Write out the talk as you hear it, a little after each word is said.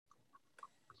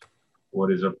What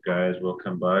is up, guys?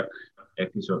 Welcome back.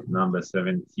 Episode number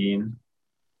 17,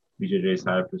 BJJ's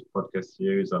Hypers podcast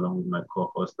series, along with my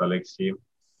co-host Alexi.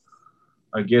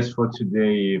 Our guest for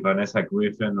today, Vanessa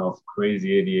Griffin of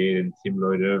Crazy 88 and Team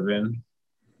Lloyd Irvin,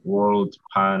 world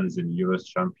pans and Euros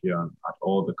champion at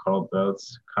all the color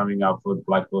belts, coming up with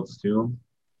black belts too.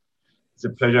 It's a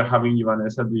pleasure having you,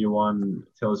 Vanessa. Do you want to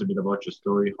tell us a bit about your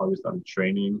story, how you started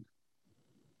training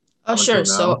Oh, up until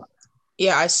sure.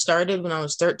 now? I started when I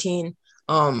was 13.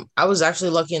 I was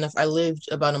actually lucky enough. I lived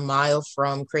about a mile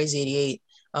from Crazy 88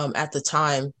 at the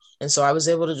time. And so I was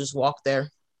able to just walk there.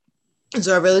 And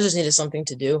so I really just needed something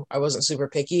to do. I wasn't super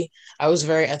picky. I was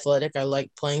very athletic. I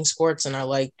liked playing sports and I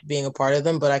liked being a part of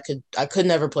them, but I could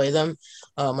never play them.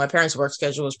 My parents' work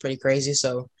schedule was pretty crazy.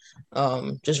 So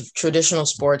just traditional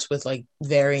sports with like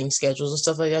varying schedules and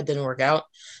stuff like that didn't work out.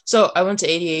 So I went to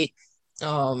 88.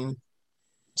 Um,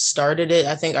 Started it.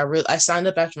 I signed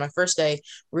up after my first day,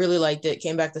 really liked it,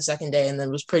 came back the second day, and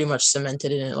then was pretty much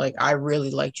cemented in it. Like I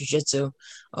really like jujitsu.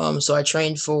 So I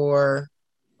trained for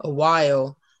a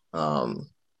while. Um,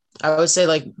 I would say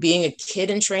like being a kid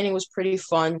in training was pretty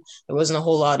fun. There wasn't a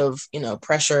whole lot of,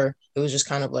 pressure. It was just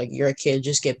kind of like you're a kid,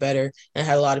 just get better. And I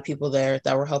had a lot of people there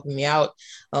that were helping me out.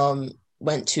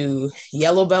 Went to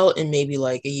yellow belt in maybe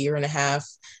like a year and a half.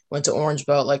 Went to orange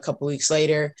belt like a couple weeks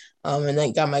later, and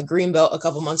then got my green belt a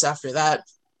couple months after that.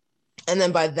 And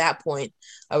then by that point,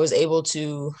 I was able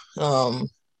to. I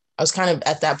was kind of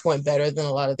at that point better than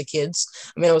a lot of the kids.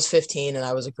 I mean, I was 15 and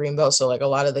I was a green belt, so like a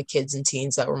lot of the kids and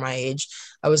teens that were my age,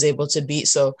 I was able to beat.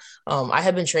 So I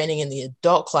had been training in the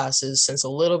adult classes since a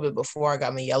little bit before I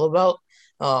got my yellow belt.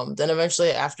 Then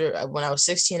eventually, after when I was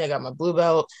 16, I got my blue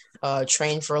belt.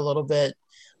 Trained for a little bit.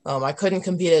 I couldn't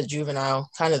compete at juvenile,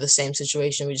 kind of the same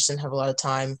situation. We just didn't have a lot of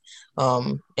time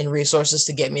and resources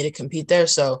to get me to compete there.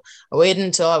 So I waited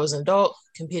until I was an adult,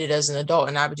 competed as an adult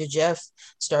in IBJJF,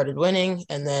 started winning.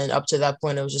 And then up to that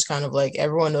point, it was just kind of like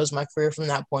everyone knows my career from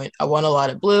that point. I won a lot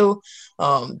at blue,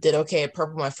 did okay at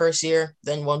purple my first year,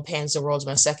 then won Panzer Worlds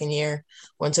my second year,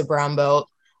 went to brown belt.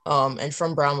 And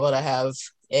from brown belt, I have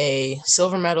a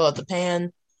silver medal at the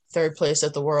Pan, third place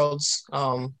at the Worlds.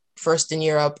 First in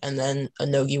Europe, and then a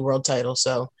Nogi world title.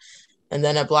 So, and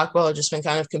then at black belt, I've just been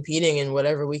kind of competing in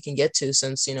whatever we can get to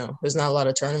since, there's not a lot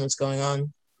of tournaments going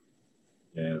on.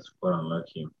 Yeah, it's quite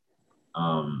unlucky.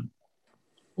 Um,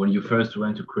 when you first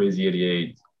went to Crazy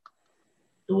 88,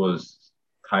 it was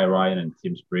Ty Ryan and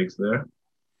Tim Spriggs there.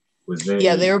 Was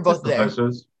Yeah, they they were the both there.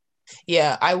 professors?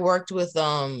 Yeah, I worked with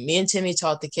me and Timmy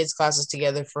taught the kids classes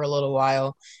together for a little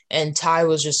while, and Ty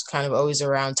was just kind of always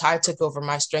around. Ty took over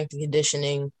my strength and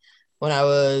conditioning when I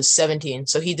was 17.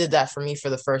 So he did that for me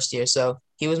for the first year. So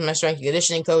he was my strength and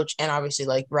conditioning coach and obviously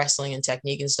like wrestling and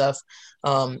technique and stuff.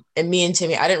 And me and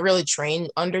Timmy, I didn't really train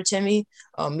under Timmy.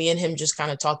 Me and him just kind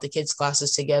of taught the kids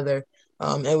classes together.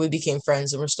 And we became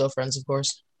friends and we're still friends, of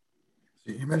course.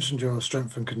 You mentioned your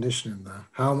strength and conditioning there.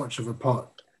 How much of a part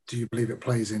do you believe it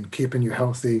plays in keeping you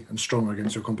healthy and strong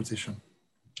against your competition?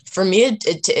 For me,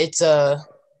 it takes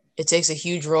a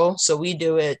huge role. So we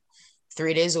do it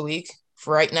 3 days a week.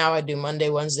 For right now, I do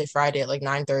Monday, Wednesday, Friday at like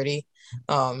 9:30.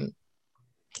 Um,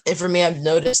 and for me, I've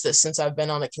noticed that since I've been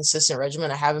on a consistent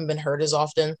regimen, I haven't been hurt as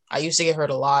often. I used to get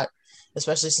hurt a lot,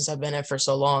 especially since I've been in it for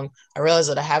so long. I realized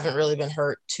that I haven't really been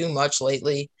hurt too much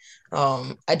lately.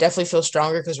 I definitely feel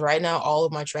stronger because right now all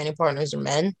of my training partners are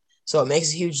men. So it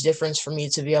makes a huge difference for me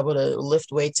to be able to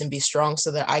lift weights and be strong so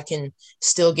that I can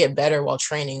still get better while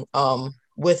training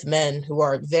with men who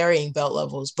are varying belt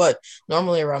levels, but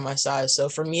normally around my size. So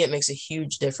for me, it makes a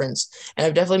huge difference. And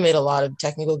I've definitely made a lot of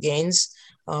technical gains.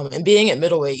 And being at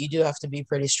middleweight, you do have to be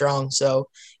pretty strong. So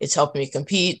it's helped me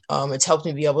compete. It's helped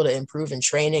me be able to improve in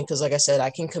training because, like I said, I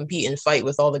can compete and fight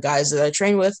with all the guys that I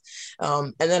train with.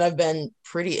 And then I've been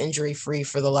pretty injury free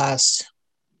for the last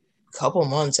couple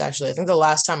months, actually. I think the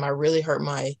last time I really hurt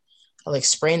I like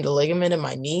sprained a ligament in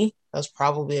my knee. That was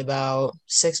probably about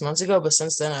 6 months ago. But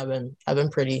since then, I've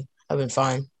been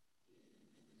fine.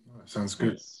 Sounds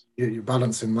good. Nice. You're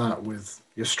balancing that with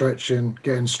your stretching,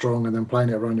 getting strong, and then playing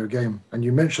it around your game. And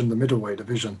you mentioned the middleweight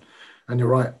division, and you're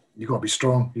right. You got to be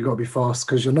strong. You got to be fast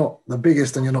because you're not the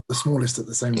biggest and you're not the smallest at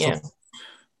the same time. Yeah.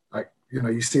 Like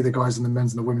you see the guys in the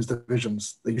men's and the women's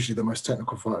divisions. They're usually the most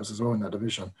technical fighters as well in that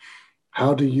division.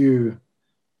 How do you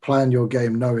plan your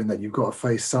game knowing that you've got to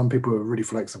face some people who are really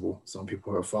flexible, some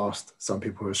people who are fast, some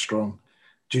people who are strong?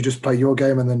 Do you just play your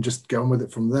game and then just get on with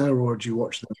it from there, or do you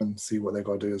watch them and see what they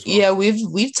got to do as well? Yeah,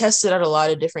 we've tested out a lot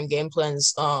of different game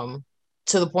plans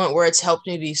to the point where it's helped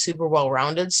me be super well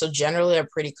rounded. So generally I'm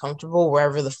pretty comfortable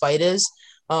wherever the fight is.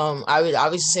 I would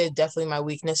obviously say definitely my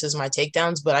weakness is my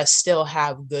takedowns, but I still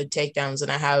have good takedowns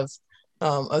and I have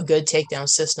a good takedown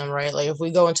system, right? Like if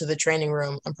we go into the training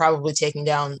room, I'm probably taking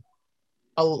down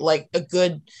a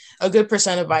good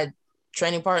percent of my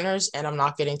training partners, and I'm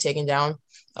not getting taken down.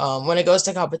 When it goes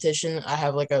to competition, I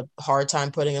have like a hard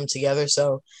time putting them together.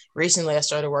 So recently, I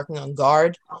started working on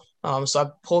guard. So I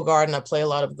pull guard and I play a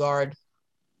lot of guard,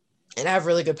 and I have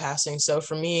really good passing. So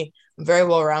for me, I'm very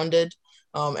well rounded.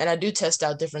 And I do test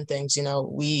out different things.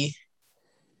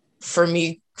 For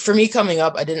me coming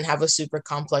up, I didn't have a super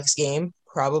complex game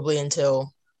probably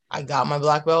until I got my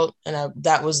black belt, and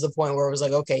that was the point where it was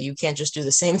like, okay, you can't just do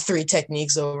the same three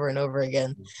techniques over and over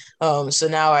again. So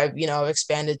now I've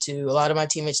expanded to a lot of my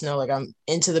teammates know like I'm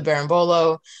into the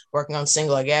berimbolo, working on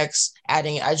single leg X,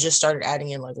 adding. I just started adding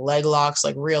in like leg locks,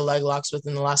 like real leg locks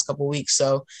within the last couple of weeks.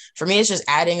 So for me, it's just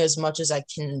adding as much as I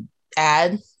can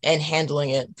add and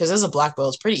handling it because as a black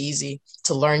belt, it's pretty easy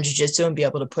to learn jiu-jitsu and be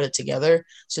able to put it together.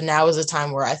 So now is a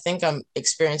time where I think I'm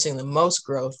experiencing the most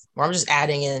growth, where I'm just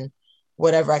adding in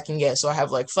whatever I can get. So I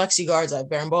have like flexi guards, I have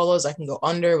berimbolos, I can go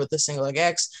under with the single leg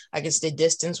X, I can stay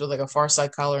distance with like a far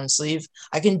side collar and sleeve.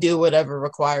 I can do whatever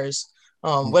requires,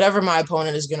 whatever my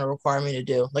opponent is going to require me to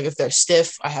do. Like if they're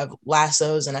stiff, I have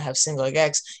lassos and I have single leg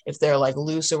X. If they're like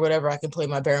loose or whatever, I can play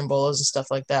my berimbolos and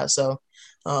stuff like that. So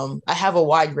I have a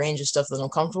wide range of stuff that I'm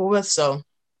comfortable with. So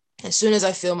as soon as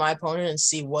I feel my opponent and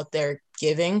see what they're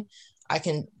giving, I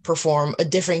can perform a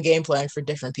different game plan for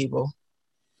different people.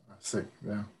 Sick,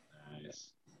 yeah. Nice.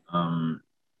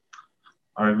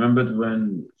 I remembered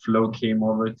when Flo came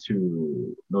over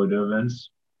to Lloyd Irvins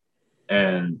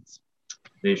and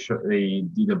they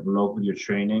did a vlog with your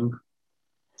training.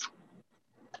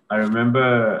 I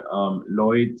remember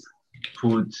Lloyd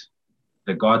put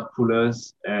the guard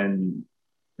pullers and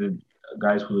the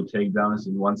guys who would takedowns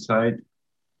in one side.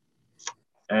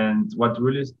 And what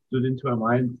really stood into my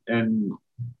mind, and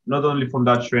not only from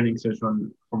that training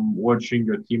session, from watching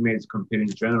your teammates compete in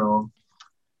general,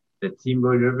 the team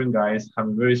Lloyd Irvin guys have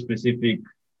a very specific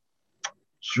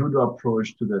judo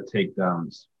approach to the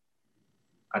takedowns.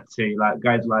 I'd say like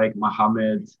guys like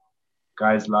Mohammed,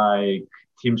 guys like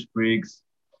Tim Spriggs,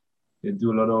 they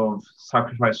do a lot of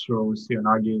sacrifice throws,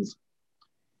 Seonages.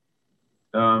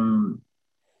 Um,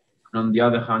 on the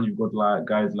other hand, you've got like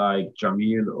guys like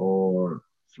Jamil or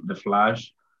the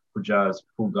Flash, who just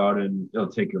pull guard and they'll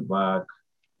take your back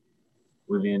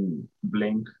within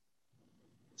blink.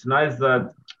 It's nice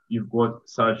that you've got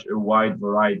such a wide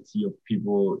variety of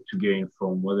people to gain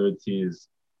from, whether it is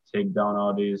takedown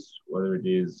artists, whether it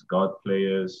is guard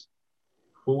players.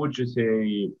 Who would you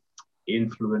say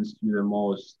influenced you the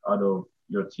most out of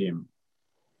your team?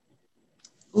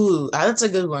 Ooh, that's a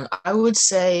good one. I would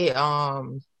say, I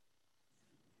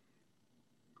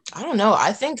don't know.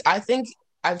 I think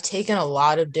I've taken a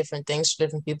lot of different things for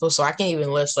different people. So I can't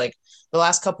even list like the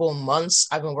last couple of months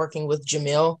I've been working with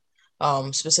Jamil,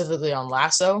 specifically on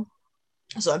lasso.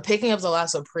 So I'm picking up the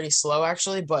lasso pretty slow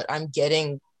actually, but I'm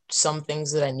getting some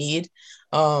things that I need.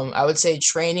 I would say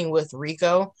training with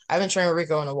Rico. I haven't trained with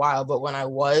Rico in a while, but when I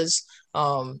was,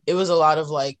 it was a lot of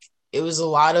like it was a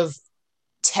lot of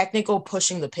technical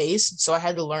pushing the pace. So I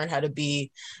had to learn how to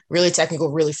be really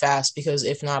technical really fast because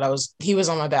if not, he was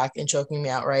on my back and choking me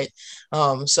out, right?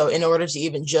 So in order to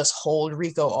even just hold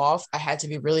Rico off, I had to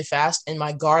be really fast. And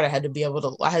my guard, I had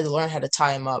to learn how to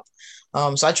tie him up.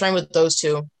 So I trained with those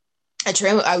two.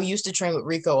 I used to train with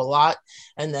Rico a lot,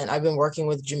 and then I've been working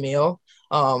with Jamil.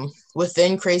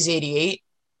 Within Crazy 88,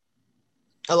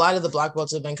 a lot of the black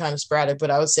belts have been kind of sporadic, but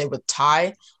I would say with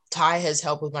Ty has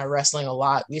helped with my wrestling a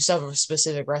lot. We used to have a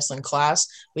specific wrestling class,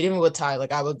 but even with Ty,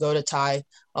 like I would go to Ty,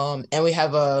 and we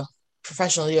have a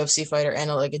professional UFC fighter and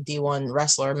like a D1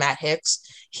 wrestler, Matt Hicks.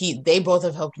 They both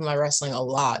have helped with my wrestling a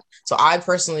lot. So I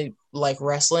personally like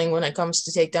wrestling when it comes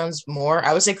to takedowns more.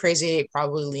 I would say Crazy Eight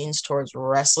probably leans towards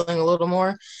wrestling a little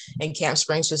more, and Camp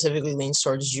Spring specifically leans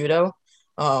towards judo.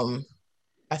 Um,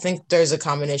 I think there's a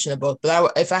combination of both.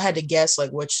 But if I had to guess,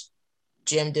 like which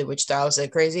gym did which style, I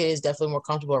said Crazy is definitely more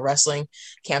comfortable at wrestling.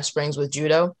 Camp Springs with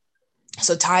judo.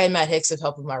 So Ty and Matt Hicks have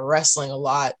helped with my wrestling a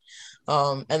lot.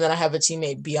 And then I have a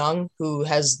teammate Byung who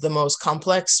has the most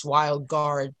complex wild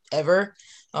guard ever.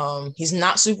 He's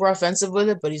not super offensive with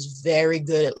it, but he's very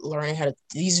good at learning how to.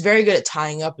 He's very good at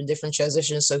tying up in different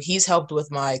transitions. So he's helped with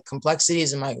my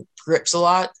complexities and my grips a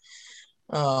lot.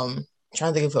 Trying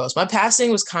to think of who else. My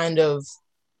passing was kind of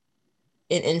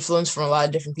an influence from a lot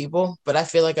of different people, but I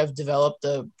feel like I've developed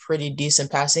a pretty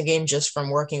decent passing game just from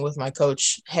working with my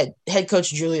head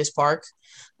coach Julius Park.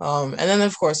 And then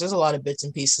of course there's a lot of bits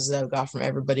and pieces that I've got from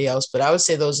everybody else, but I would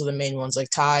say those are the main ones like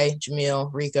Ty, Jamil,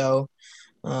 Rico,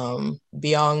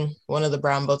 Byung, one of the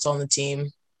brown belts on the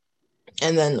team.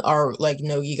 And then our like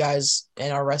Nogi guys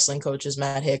and our wrestling coaches,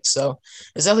 Matt Hicks. So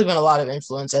there's definitely been a lot of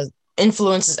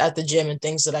influences at the gym and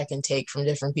things that I can take from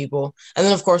different people. And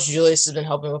then of course Julius has been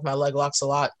helping with my leg locks a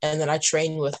lot. And then I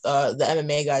train with the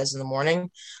MMA guys in the morning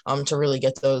to really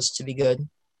get those to be good.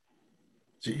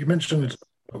 So you mentioned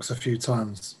locks a few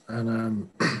times, and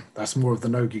that's more of the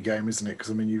no-gi game, isn't it? Because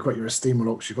I mean, you've got your esteemer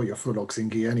locks, you've got your foot locks in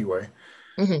gi anyway.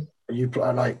 Mm-hmm. You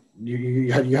play like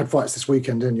you had fights this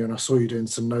weekend, didn't you? And I saw you doing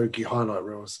some no-gi highlight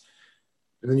reels.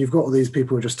 And then you've got all these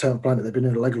people who just turned planet. They've been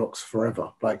in leg locks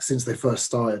forever, like since they first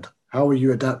started. How are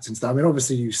you adapting to that? I mean,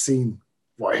 obviously you've seen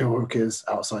what heel hook is,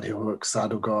 outside heel hook,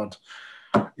 saddle guard,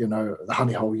 the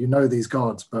honey hole. You know these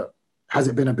guards, but has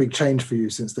it been a big change for you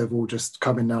since they've all just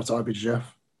come in now to IBJJF?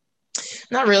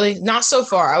 Not really, not so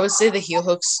far. I would say the heel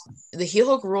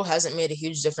hook rule hasn't made a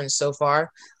huge difference so far.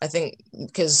 I think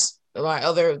because the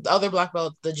other black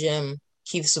belt at the gym,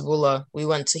 Keith Sabula,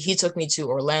 he took me to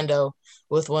Orlando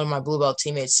with one of my blue belt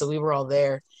teammates, so we were all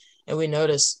there, and we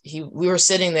noticed we were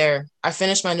sitting there. I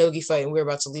finished my nogi fight, and we were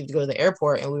about to leave to go to the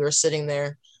airport, and we were sitting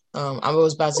there. I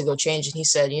was about to go change, and he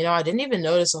said, I didn't even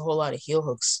notice a whole lot of heel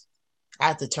hooks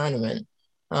at the tournament.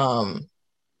 Um,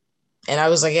 and I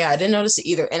was like, yeah, I didn't notice it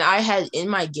either. And I had in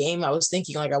my game, I was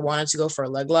thinking like I wanted to go for a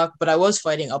leg lock, but I was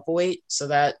fighting up a weight, so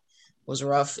that was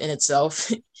rough in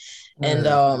itself. And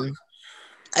Yeah.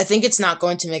 I think it's not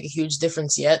going to make a huge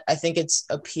difference yet. I think it's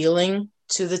appealing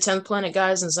to the 10th Planet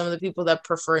guys and some of the people that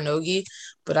prefer Nogi,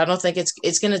 but I don't think I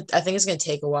think it's gonna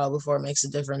take a while before it makes a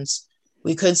difference.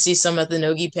 We could see some at the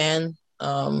Nogi Pan,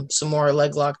 some more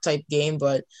leg lock type game,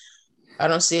 but I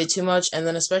don't see it too much. And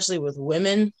then especially with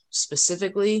women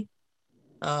specifically,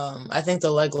 I think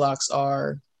the leg locks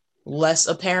are less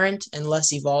apparent and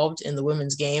less evolved in the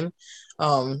women's game.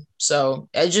 So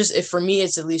if for me,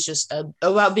 it's at least just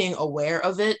about being aware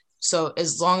of it. So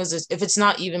as long as if it's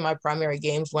not even my primary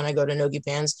games when I go to Nogi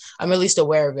Pans, I'm at least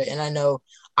aware of it, and I know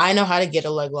how to get a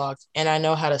leg lock, and I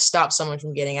know how to stop someone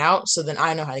from getting out. So then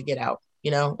I know how to get out.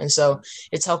 And so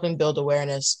it's helping build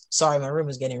awareness. Sorry, my room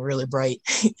is getting really bright.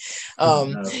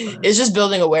 It's just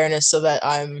building awareness so that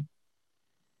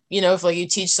if like you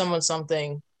teach someone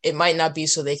something, it might not be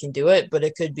so they can do it, but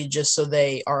it could be just so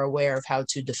they are aware of how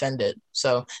to defend it.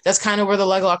 So that's kind of where the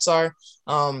leg locks are.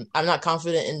 I'm not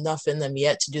confident enough in them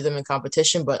yet to do them in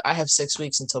competition, but I have 6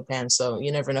 weeks until Pan, so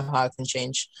you never know how it can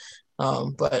change.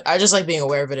 But I just like being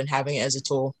aware of it and having it as a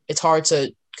tool. It's hard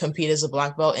to compete as a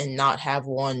black belt and not have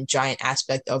one giant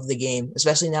aspect of the game,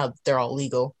 especially now that they're all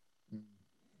legal.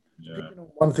 Yeah.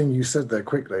 One thing you said there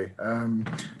quickly,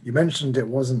 you mentioned it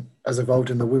wasn't as evolved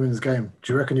in the women's game.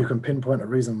 Do you reckon you can pinpoint a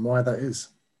reason why that is?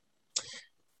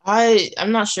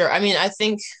 I'm not sure. I mean, I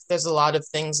think there's a lot of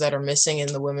things that are missing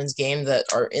in the women's game that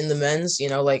are in the men's,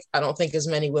 like I don't think as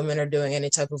many women are doing any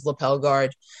type of lapel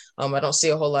guard. I don't see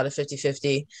a whole lot of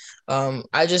 50-50.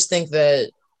 I just think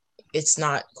that it's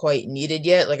not quite needed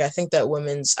yet. Like I think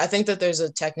that there's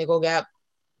a technical gap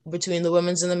between the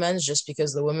women's and the men's just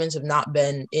because the women's have not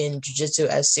been in jiu-jitsu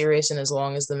as serious and as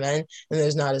long as the men, and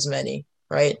there's not as many,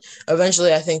 right?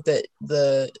 Eventually I think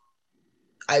that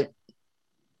I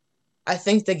I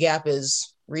think the gap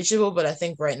is reachable, but I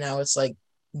think right now it's like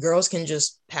girls can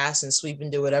just pass and sweep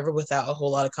and do whatever without a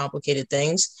whole lot of complicated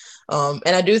things. And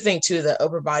I do think too that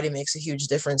upper body makes a huge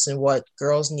difference in what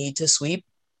girls need to sweep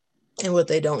and what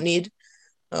they don't need.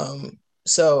 Um,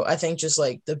 so I think just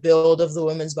like the build of the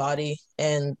women's body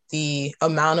and the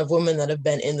amount of women that have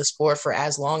been in the sport for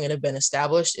as long and have been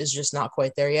established is just not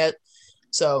quite there yet.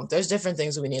 So there's different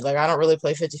things that we need. Like I don't really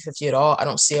play 50-50 at all. I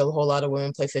don't see a whole lot of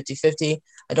women play 50-50.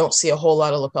 I don't see a whole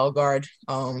lot of lapel guard.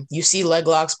 You see leg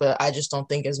locks, but I just don't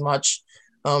think as much.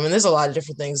 And there's a lot of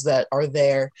different things that are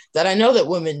there that I know that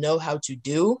women know how to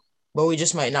do, but we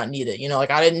just might not need it.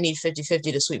 Like I didn't need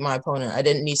 50-50 to sweep my opponent. I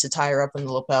didn't need to tie her up in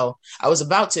the lapel. I was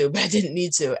about to, but I didn't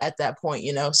need to at that point.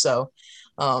 So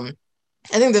um,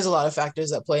 I think there's a lot of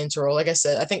factors that play into role. Like I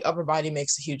said, I think upper body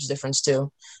makes a huge difference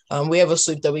too. We have a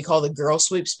sweep that we call the girl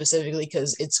sweep specifically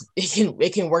because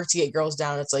it can work to get girls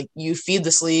down. It's like you feed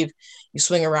the sleeve, you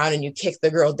swing around, and you kick the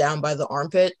girl down by the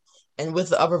armpit. And with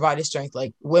the upper body strength,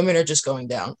 like women are just going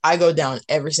down. I go down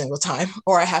every single time,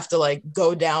 or I have to like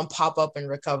go down, pop up, and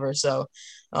recover. So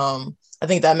I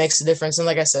think that makes a difference. And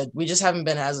like I said, we just haven't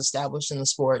been as established in the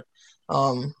sport.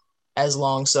 As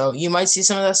long. So you might see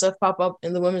some of that stuff pop up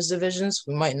in the women's divisions.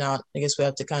 We might not. I guess we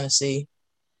have to kind of see.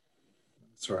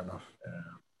 That's fair enough.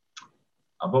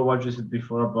 About what you said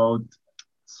before about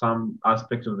some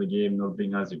aspects of the game not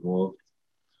being as evolved.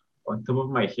 On top of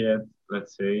my head,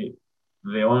 let's say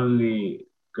the only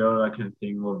girl I can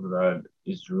think of that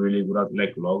is really good at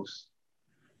leg locks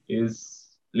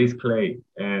is Liz Clay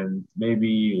and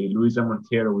maybe Luisa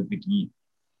Montero with the gi.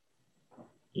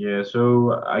 Yeah,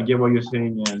 so I get what you're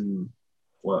saying, and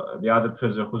well, the other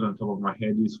person who's on top of my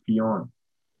head is Fionn.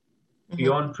 Hmm.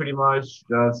 Fionn pretty much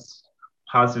just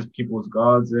passes people's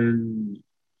guards and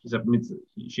he submits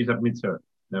she submits her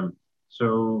them.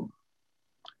 So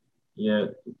yeah,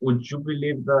 would you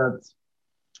believe that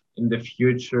in the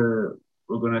future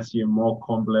we're gonna see a more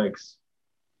complex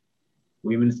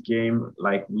women's game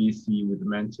like we see with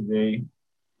men today?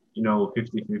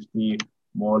 50-50,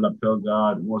 more lapel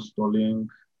guard, more stalling. What do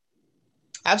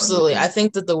you Absolutely. I think?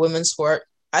 think that the women's sport,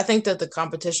 I think that the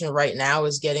competition right now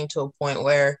is getting to a point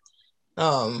where,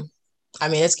 um, I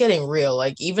mean, it's getting real.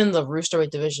 Like even the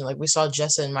roosterweight division, like we saw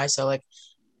Jessa and Misa, like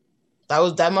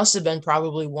that must have been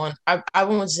probably one. I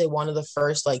wouldn't say one of the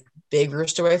first like big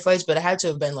roosterweight fights, but it had to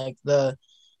have been like the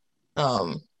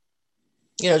um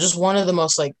just one of the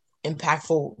most like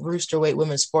impactful roosterweight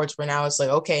women's sports where now it's like,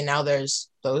 okay, now there's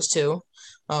those two.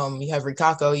 You have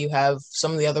Rikako, you have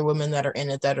some of the other women that are in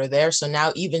it that are there. So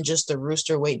now even just the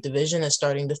roosterweight division is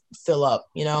starting to fill up.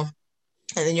 And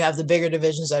then you have the bigger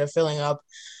divisions that are filling up.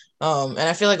 And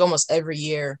I feel like almost every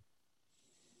year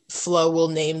Flo will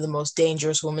name the most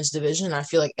dangerous women's division. I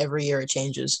feel like every year it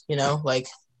changes. Like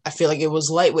I feel like it was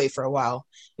lightweight for a while.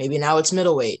 Maybe now it's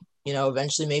middleweight.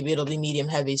 Eventually maybe it'll be medium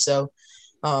heavy. So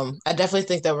I definitely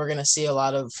think that we're going to see a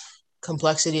lot of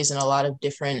complexities and a lot of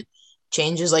different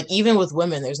changes. Like even with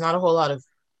women, there's not a whole lot of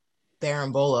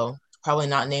Bolo, probably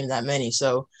not named that many.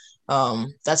 So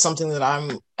that's something that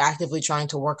I'm actively trying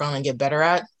to work on and get better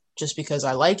at just because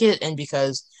I like it and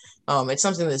because it's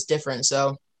something that's different.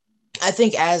 So I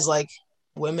think as like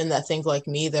women that think like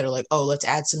me that are like, oh, let's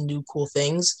add some new cool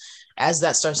things. As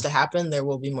that starts to happen, there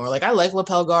will be more. Like I like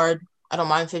lapel guard. I don't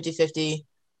mind 50-50.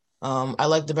 I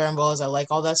like the Barambolas. I like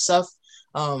all that stuff.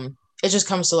 It just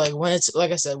comes to like when it's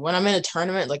like I said, when I'm in a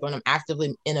tournament, like when I'm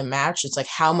actively in a match, it's like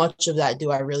how much of that do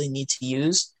I really need to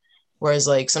use? Whereas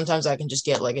like sometimes I can just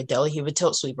get like a deli heave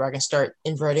tilt sweep, or I can start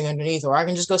inverting underneath, or I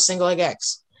can just go single leg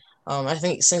X. I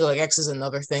think single leg X is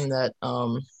another thing that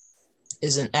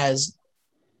isn't as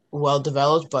well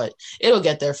developed, but it'll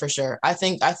get there for sure. I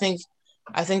think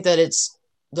that it's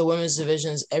the women's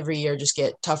divisions every year just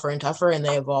get tougher and tougher, and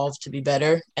they evolve to be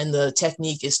better. And the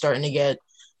technique is starting to get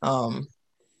um,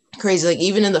 crazy. Like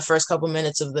even in the first couple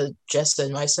minutes of the Jessa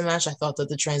and Meissen match, I thought that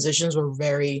the transitions were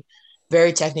very,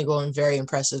 very technical and very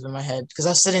impressive in my head. Because I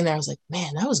was sitting there, I was like,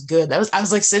 man, that was good. I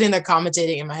was like sitting there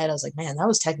commentating in my head. I was like, man, that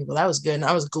was technical. That was good. And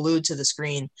I was glued to the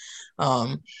screen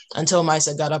um, until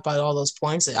Meissen got up at all those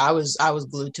points. I was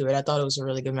glued to it. I thought it was a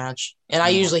really good match. And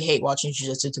I Mm. usually hate watching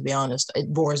jiu-jitsu, to be honest.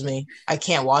 It bores me. I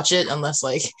can't watch it unless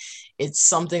like it's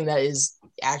something that is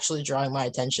actually drawing my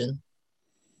attention.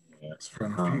 Yeah. That's fair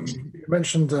enough. You, Um, you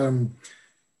mentioned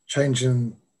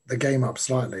changing the game up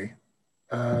slightly.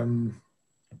 Um,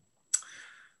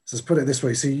 so let's put it this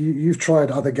way. So you've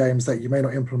tried other games that you may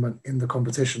not implement in the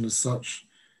competition as such.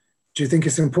 Do you think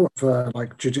it's important for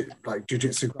like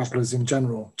jiu-jitsu grapplers in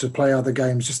general to play other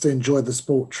games just to enjoy the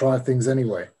sport, try things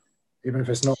anyway, even if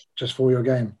it's not just for your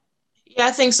game? Yeah,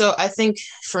 I think so. I think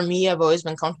for me, I've always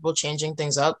been comfortable changing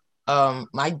things up.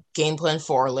 My game plan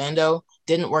for Orlando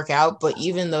didn't work out, but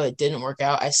even though it didn't work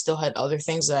out, I still had other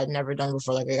things that I'd never done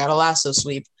before. Like I got a lasso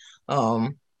sweep.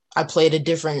 Um, I played a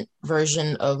different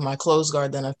version of my close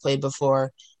guard than I've played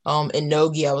before. In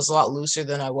Nogi, I was a lot looser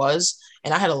than I was,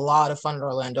 and I had a lot of fun at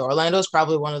Orlando. Orlando is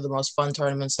probably one of the most fun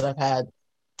tournaments that I've had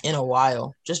in a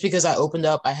while, just because I opened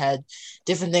up. I had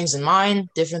different things in mind,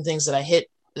 different things that I hit.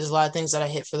 There's a lot of things that I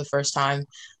hit for the first time.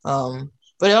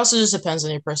 But it also just depends on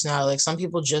your personality. Like some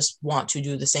people just want to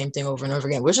do the same thing over and over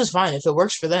again, which is fine. If it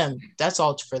works for them, that's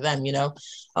all for them.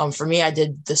 For me, I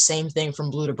did the same thing from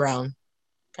blue to brown.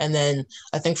 And then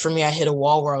I think for me, I hit a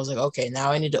wall where I was like, okay,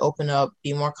 now I need to open up,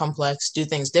 be more complex, do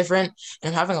things different.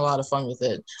 And I'm having a lot of fun with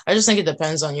it. I just think it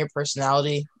depends on your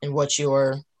personality and what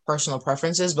your personal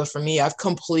preferences. But for me, I've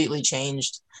completely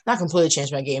changed, not completely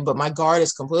changed my game, but my guard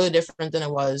is completely different than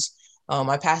it was.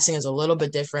 My passing is a little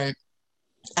bit different.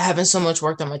 I haven't so much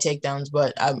worked on my takedowns,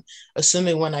 but I'm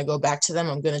assuming when I go back to them,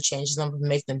 I'm going to change them and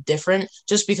make them different.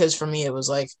 Just because for me, it was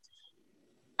like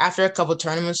after a couple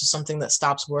tournaments or something that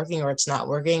stops working or it's not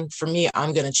working, for me,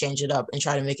 I'm going to change it up and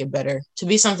try to make it better to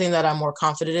be something that I'm more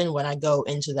confident in when I go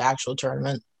into the actual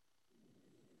tournament.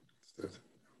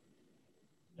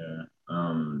 yeah.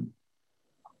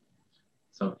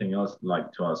 Something else I'd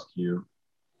like to ask you.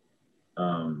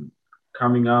 Um,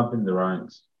 Coming up in the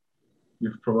ranks,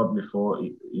 you've probably fought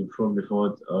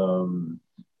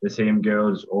the same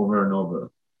girls over and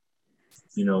over.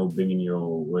 Being in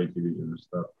your weight division and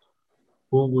stuff.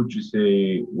 Who would you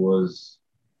say was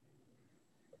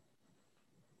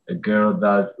a girl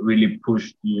that really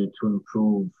pushed you to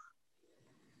improve,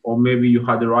 or maybe you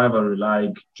had a rivalry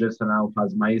like just now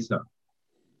has Maisa.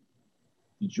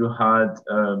 Did you had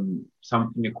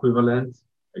something equivalent,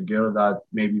 a girl that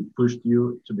maybe pushed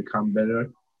you to become better,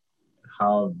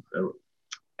 have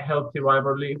a healthy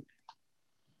rivalry?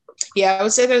 Yeah, I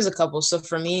would say there's a couple. So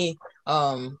for me,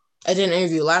 I did an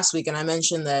interview last week and I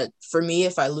mentioned that for me,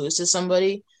 if I lose to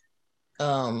somebody,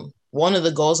 one of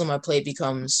the goals on my plate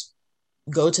becomes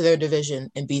go to their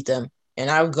division and beat them. And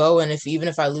I would go, and if even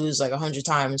if I lose like 100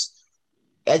 times,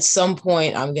 at some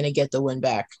point I'm gonna get the win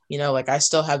back. You know, like I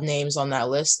still have names on that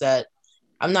list that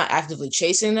I'm not actively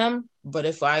chasing them, but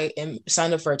if I am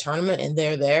signed up for a tournament and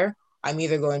they're there, I'm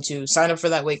either going to sign up for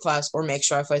that weight class or make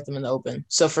sure I fight them in the open.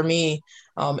 So for me,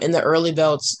 in the early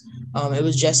belts, it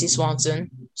was Jessie Swanson.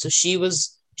 So she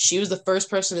was the first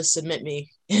person to submit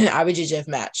me in an IBJJF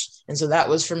match, and so that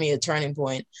was for me a turning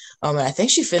point. And I think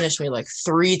she finished me like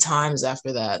 3 times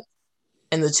after that,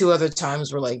 and the 2 other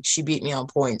times were like she beat me on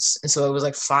points, and so it was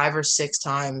like 5 or 6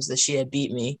 times that she had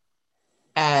beat me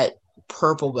at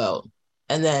purple belt.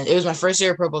 And then it was my first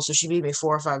year of purple, so she beat me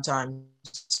 4 or 5 times.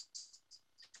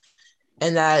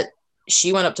 And that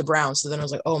she went up to brown. So then I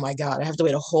was like, oh my God, I have to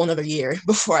wait a whole nother year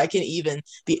before I can even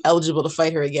be eligible to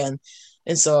fight her again.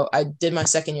 And so I did my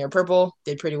second year of purple,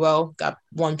 did pretty well, got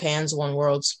 1 Pans, 1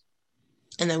 Worlds.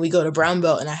 And then we go to brown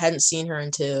belt, and I hadn't seen her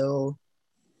until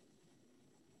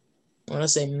I want to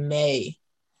say May.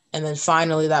 And then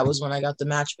finally, that was when I got the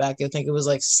match back. I think it was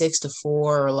like 6-4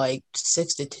 or like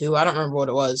 6-2. I don't remember what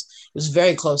it was. It was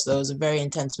very close though. It was a very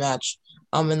intense match.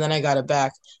 And then I got it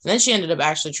back. And then she ended up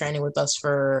actually training with us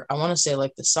for I want to say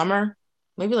like the summer,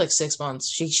 maybe like 6 months.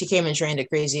 She came and trained at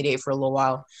Crazy 88 for a little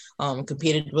while.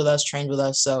 Competed with us, trained with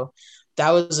us. So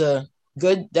that was a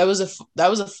that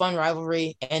was a fun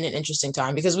rivalry and an interesting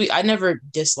time because I never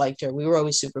disliked her. We were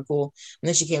always super cool. And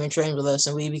then she came and trained with us,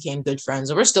 and we became good friends.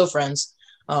 And we're still friends.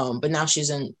 But now she's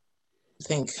in, I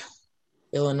think,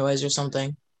 Illinois or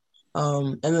something.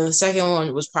 And then the second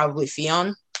one was probably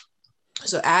Fionn.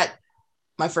 So at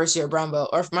my first year of brown belt,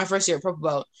 or my first year of purple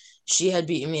belt, she had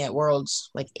beaten me at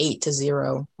Worlds like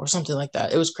 8-0 or something like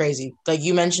that. It was crazy. Like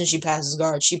you mentioned, she passes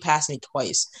guard. She passed me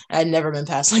twice. I had never been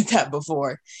passed like that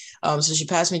before. So she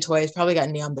passed me twice. Probably got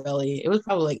knee on belly. It was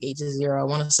probably like 8-0. I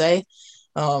want to say.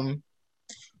 And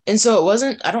so it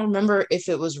wasn't. I don't remember if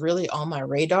it was really on my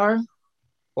radar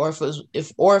or if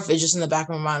it's just in the back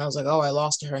of my mind, I was like, oh, I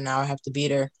lost to her. Now I have to beat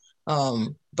her.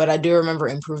 But I do remember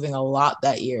improving a lot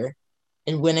that year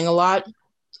and winning a lot.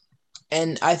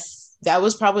 And that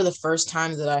was probably the first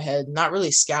time that I had not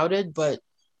really scouted, but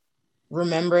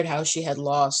remembered how she had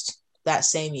lost that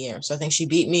same year. So I think she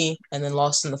beat me and then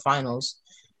lost in the finals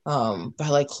by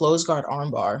like close guard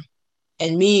armbar.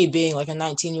 And me being like a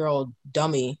 19-year-old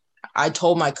dummy, I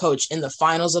told my coach in the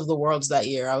finals of the Worlds that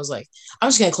year, I was like, I'm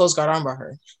just going to close guard armbar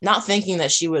her, not thinking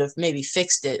that she would have maybe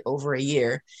fixed it over a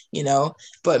year, you know,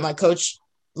 but my coach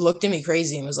looked at me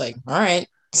crazy and was like, all right.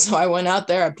 So I went out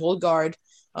there, I pulled guard,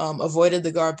 avoided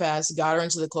the guard pass, got her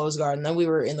into the close guard. And then we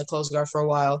were in the close guard for a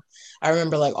while. I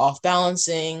remember like off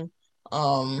balancing,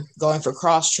 going for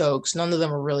cross chokes.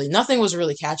 Nothing was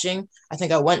really catching. I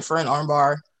think I went for an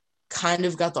armbar, kind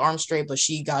of got the arm straight, but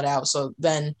she got out. So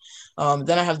then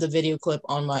I have the video clip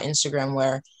on my Instagram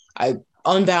where I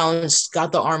unbalanced,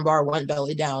 got the arm bar, went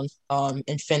belly down,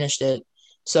 and finished it.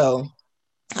 So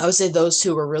I would say those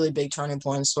two were really big turning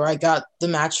points where I got the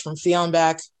match from Fionn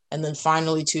back. And then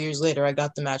finally, 2 years later, I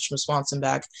got the match from Swanson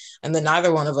back. And then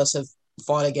neither one of us have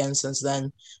fought again since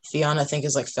then. Fionn, I think,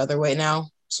 is like featherweight now.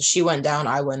 So she went down,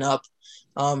 I went up.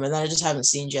 And then I just haven't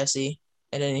seen Jessie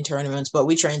at any tournaments, but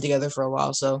we trained together for a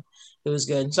while. So it was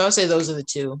good. So I would say those are the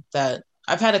two that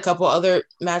I've had a couple other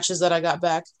matches that I got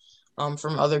back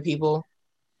from other people.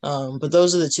 But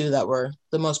those are the two that were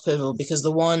the most pivotal because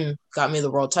the one got me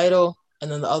the world title,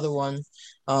 and then the other one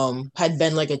had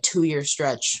been like a 2-year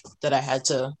stretch that I had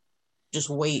to just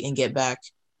wait and get back.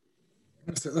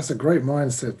 That's a great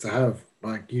mindset to have.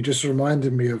 Like you just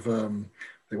reminded me of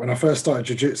like when I first started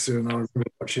jiu-jitsu, and I remember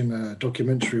watching a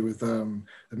documentary with the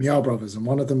Miao brothers, and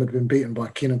one of them had been beaten by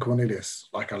Keenan Cornelius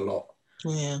like a lot.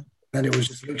 Yeah. And it was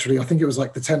just literally, I think it was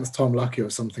like the 10th time lucky or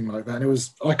something like that. And it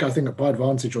was like, I think by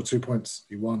advantage or 2 points,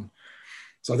 he won.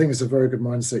 So I think it's a very good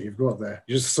mindset you've got there.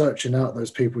 You're just searching out those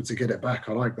people to get it back.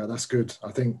 I like that. That's good.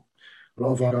 I think a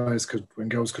lot of our guys and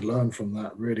girls could learn from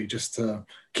that, really, just to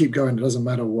keep going. It doesn't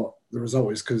matter what the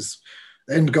result is because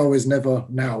the end goal is never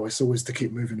now. It's always to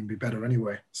keep moving and be better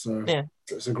anyway. So yeah,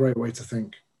 it's a great way to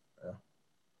think. Yeah.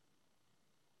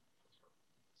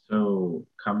 So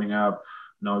coming up,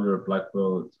 now you're a black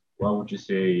belt, what would you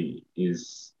say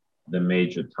is the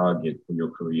major target for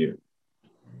your career?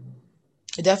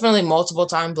 Definitely multiple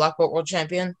time black belt world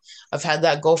champion. I've had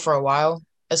that goal for a while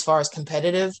as far as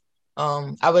competitive.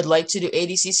 I would like to do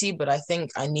ADCC, but I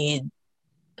think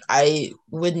I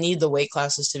would need the weight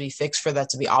classes to be fixed for that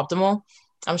to be optimal.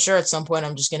 I'm sure at some point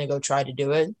I'm just gonna go try to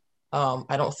do it.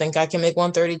 I don't think I can make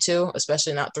 132,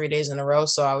 especially not 3 days in a row.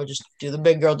 So I would just do the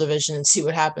big girl division and see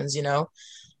what happens, you know.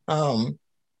 Um,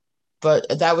 but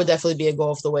that would definitely be a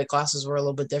goal if the weight classes were a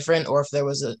little bit different, or if there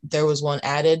was one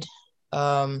added.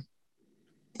 Um,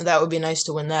 that would be nice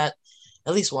to win that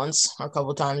at least once or a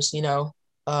couple times, you know.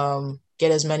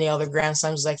 Get as many other Grand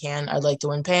Slams as I can. I'd like to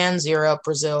win Pans, Europe,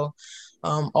 Brazil,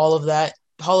 all of that.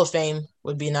 Hall of Fame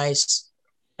would be nice.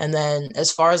 And then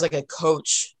as far as like a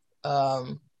coach,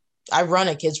 um, I run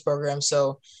a kids program,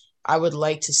 so I would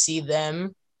like to see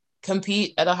them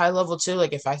compete at a high level too.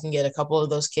 Like if I can get a couple of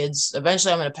those kids,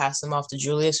 eventually I'm going to pass them off to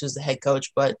Julius, who's the head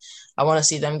coach, but I want to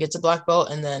see them get to black belt.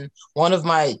 And then one of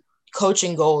my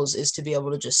coaching goals is to be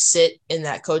able to just sit in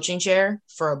that coaching chair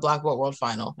for a black belt world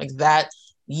final. Like that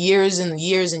years and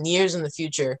years and years in the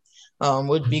future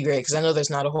would be great, because I know there's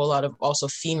not a whole lot of also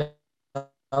female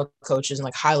coaches and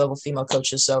like high level female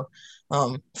coaches. So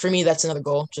for me, that's another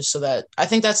goal, just so that I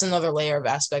think that's another layer of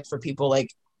aspect for people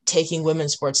like taking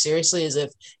women's sports seriously, is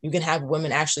if you can have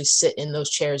women actually sit in those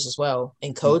chairs as well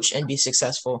and coach and be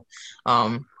successful.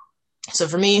 So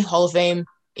for me, Hall of Fame,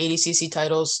 ADCC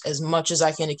titles, as much as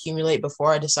I can accumulate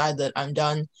before I decide that I'm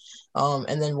done.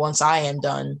 And then once I am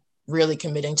done, really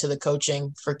committing to the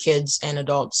coaching for kids and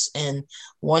adults, and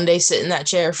one day sit in that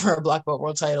chair for a black belt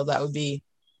world title. That would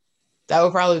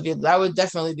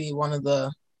definitely be one of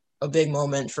a big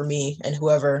moment for me and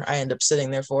whoever I end up sitting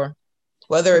there for,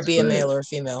 whether it That's be a great. male or a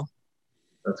female.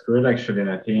 That's great, actually. And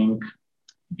I think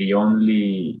the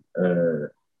only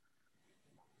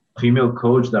female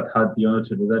coach that had the honor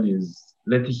to do that is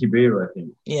Letty Ribeiro, I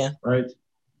think, Yeah. right?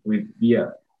 With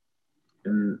Bia.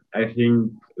 And I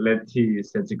think Letty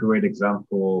sets a great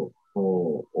example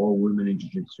for all women in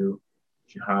Jiu-Jitsu.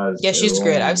 She has Yeah, her she's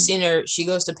great. I've own. seen her. She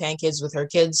goes to Pan Kids with her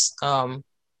kids.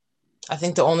 I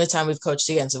think the only time we've coached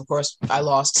against, of course, I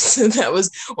lost. That was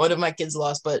one of my kids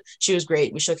lost, but she was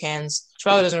great. We shook hands. She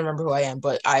probably doesn't remember who I am,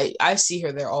 but I see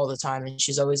her there all the time, and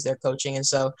she's always there coaching. And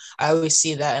so I always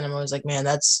see that, and I'm always like, man,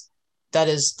 that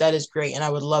is great. And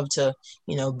I would love to,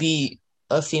 you know, be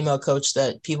a female coach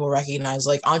that people recognize,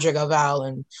 like Andre Galval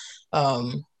and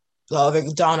um, the other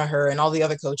Donaher and all the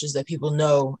other coaches that people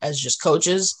know as just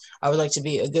coaches. I would like to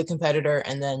be a good competitor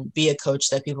and then be a coach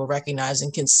that people recognize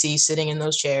and can see sitting in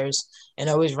those chairs and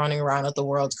always running around at the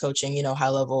world coaching, you know, high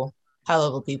level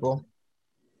people.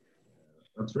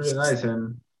 That's really nice.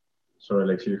 And sorry,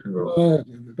 Alex, you can go.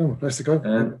 No, let's go.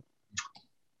 And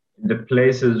the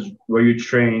places where you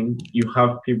train, you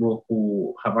have people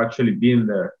who have actually been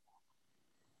there.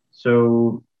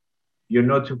 So you're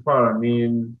not too far. I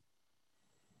mean,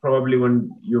 probably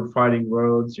when you're fighting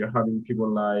worlds, you're having people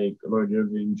like Lloyd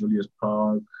Irving, Julius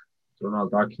Park,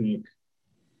 Donald Darknick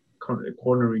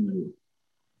cornering you,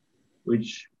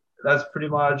 which that's pretty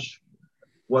much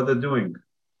what they're doing.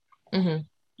 Mm-hmm.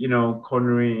 You know,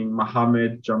 cornering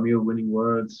Muhammad, Jamil winning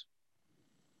worlds.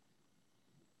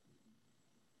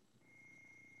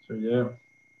 So yeah.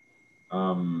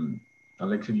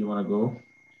 Alexi, do you want to go?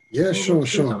 Yeah, You want to go sure, say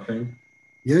sure. something?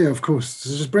 Yeah, of course. So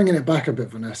just bringing it back a bit,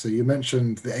 Vanessa, you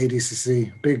mentioned the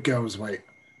ADCC, big girls weight.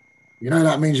 You know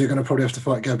that means you're going to probably have to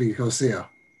fight Gabby Garcia.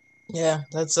 Yeah,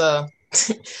 that's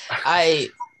I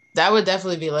that would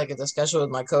definitely be like a discussion with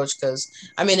my coach, because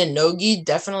I mean in Nogi,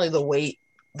 definitely the weight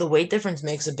difference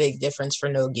makes a big difference for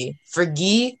Nogi. For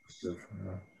Gi,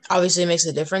 obviously it makes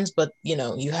a difference, but you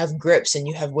know, you have grips and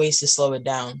you have ways to slow it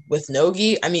down. With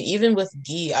Nogi, I mean, even with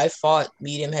Gi, I fought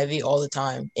medium heavy all the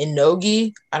time. In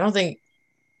Nogi, I don't think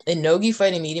in Nogi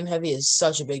fighting medium heavy is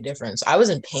such a big difference. I was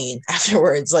in pain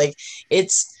afterwards. Like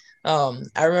it's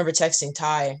I remember texting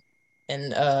Ty and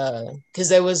because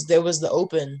there was the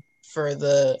open for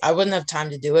the I wouldn't have time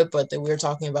to do it, but we were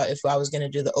talking about if I was gonna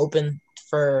do the open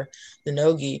for the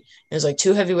Nogi. It was like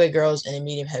two heavyweight girls and a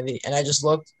medium heavy. And I just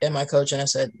looked at my coach and I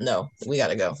said, no, we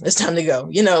gotta go. It's time to go.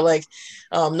 You know, like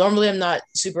normally I'm not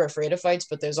super afraid of fights,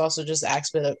 but there's also just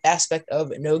aspect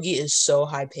of Nogi is so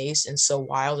high paced and so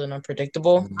wild and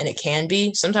unpredictable, and it can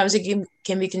be. Sometimes it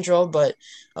can be controlled, but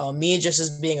me just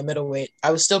as being a middleweight,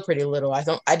 I was still pretty little. I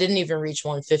didn't even reach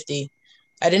 150.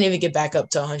 I didn't even get back up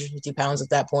to 150 pounds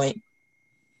at that point.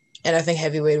 And I think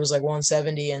heavyweight was like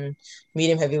 170 and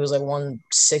medium heavy was like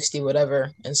 160,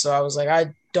 whatever. And so I was like,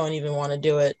 I don't even want to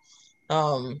do it.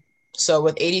 So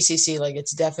with ADCC, like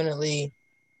it's definitely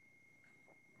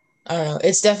I don't know.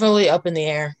 It's definitely up in the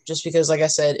air just because, like I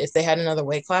said, if they had another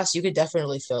weight class, you could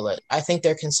definitely fill it. I think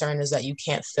their concern is that you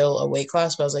can't fill a weight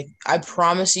class, but I was like, I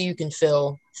promise you, you can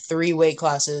fill three weight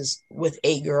classes with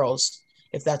eight girls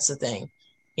if that's the thing.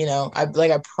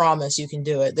 I promise you can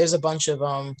do it. There's a bunch of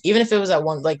even if it was at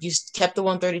one, like you kept the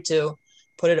 132,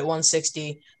 put it at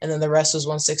 160, and then the rest was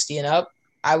 160 and up.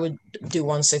 I would do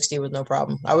 160 with no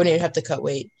problem. I wouldn't even have to cut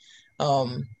weight.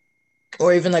 Um,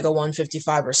 or even like a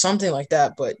 155 or something like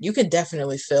that. But you could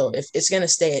definitely fill if it's gonna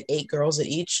stay at eight girls at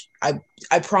each.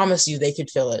 I promise you they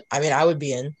could fill it. I mean, I would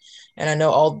be in, and I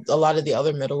know a lot of the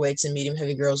other middleweights and medium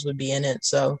heavy girls would be in it.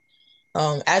 So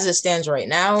as it stands right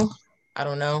now, I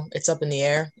don't know. It's up in the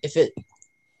air.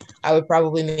 I would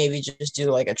probably maybe just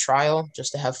do like a trial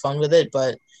just to have fun with it.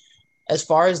 But as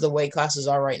far as the weight classes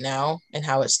are right now and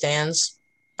how it stands,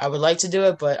 I would like to do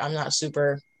it, but I'm not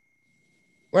super.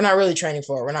 We're not really training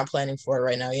for it. We're not planning for it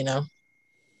right now.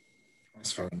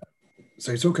 That's fair enough.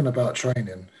 So you're talking about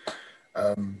training,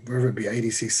 whether it be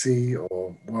ADCC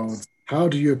or Worlds. How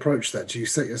do you approach that? Do you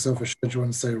set yourself a schedule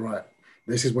and say, right,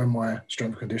 this is when my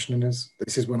strength conditioning is.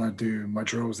 This is when I do my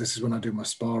drills. This is when I do my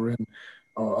sparring.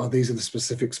 Or these are the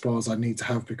specific spars I need to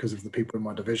have because of the people in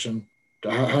my division.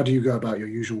 How do you go about your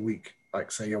usual week?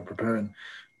 Like, say you're preparing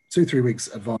 2-3 weeks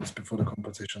advance before the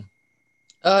competition.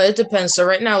 It depends. So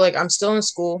right now, like I'm still in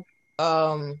school.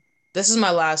 This is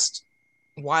my last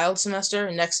wild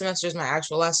semester. Next semester is my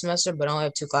actual last semester, but I only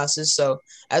have two classes. So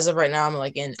as of right now,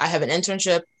 I have an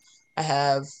internship. I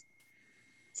have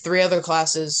three other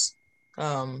classes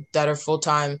that are full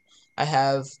time.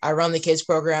 I run the kids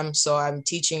program, so I'm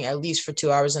teaching at least for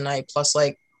 2 hours a night, plus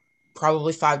like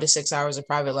probably 5 to 6 hours of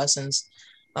private lessons.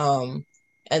 Um,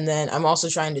 and then I'm also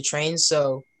trying to train.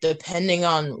 So depending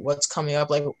on what's coming up,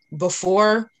 like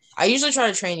before, I usually try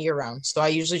to train year round. So I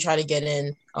usually try to get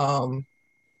in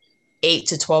 8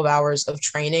 to 12 hours of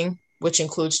training, which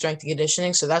includes strength and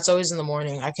conditioning. So that's always in the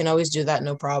morning. I can always do that,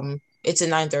 no problem. It's at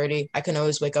 9:30. I can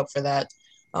always wake up for that.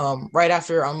 Right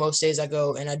after on most days I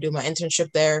go and I do my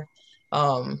internship there.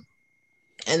 Um,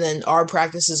 and then our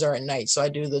practices are at night. So I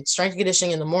do the strength and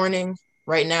conditioning in the morning.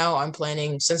 Right now I'm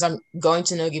planning, since I'm going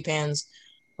to Nogi Pans,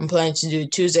 I'm planning to do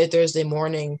Tuesday, Thursday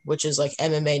morning, which is like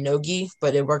MMA Nogi,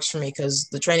 but it works for me because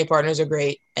the training partners are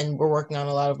great and we're working on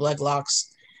a lot of leg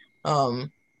locks.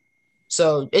 Um,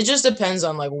 so it just depends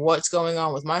on like what's going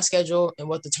on with my schedule and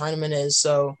what the tournament is.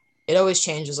 So it always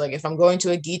changes. Like if I'm going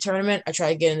to a gi tournament, I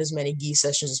try to get in as many gi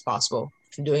sessions as possible.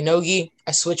 If I'm doing no gi,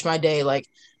 I switch my day. Like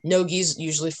no gis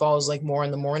usually falls like more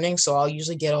in the morning, so I'll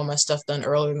usually get all my stuff done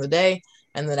earlier in the day,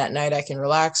 and then at night I can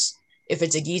relax. If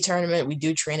it's a gi tournament, we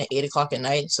do train at 8 o'clock at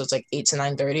night, so it's like 8 to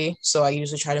 9:30. So I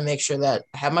usually try to make sure that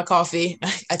I have my coffee,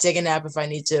 I take a nap if I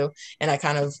need to, and I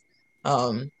kind of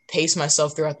pace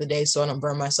myself throughout the day so I don't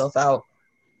burn myself out,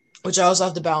 which I also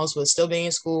have to balance with still being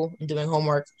in school and doing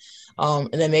homework,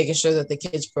 and then making sure that the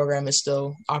kids program is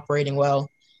still operating well.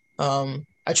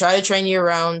 I try to train year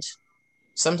round.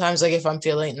 Sometimes, like if I'm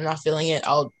not feeling it,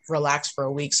 I'll relax for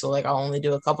a week. So like I'll only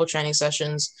do a couple training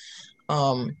sessions.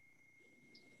 Um,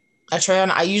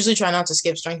 I usually try not to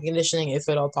skip strength and conditioning if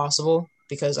at all possible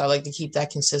because I like to keep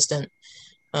that consistent.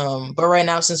 But right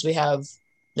now, since we have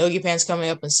Nogi Pants coming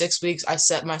up in 6 weeks, I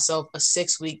set myself a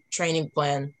 6 week training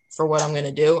plan for what I'm going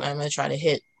to do. And I'm going to try to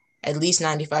hit at least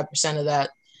 95% of that.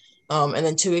 And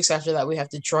then 2 weeks after that, we have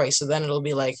Detroit. So then it'll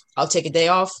be like, I'll take a day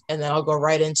off and then I'll go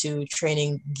right into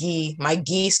training my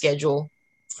gi schedule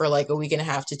for like a week and a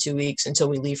half to 2 weeks until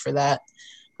we leave for that.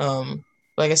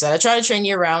 Like I said, I try to train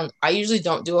year round. I usually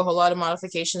don't do a whole lot of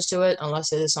modifications to it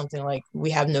unless it is something like we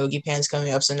have Nogi Pants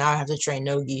coming up. So now I have to train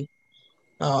Nogi.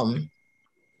 Um,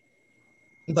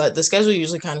 but the schedule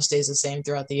usually kind of stays the same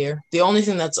throughout the year. The only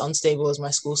thing that's unstable is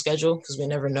my school schedule because we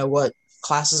never know what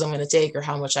classes I'm going to take or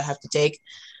how much I have to take.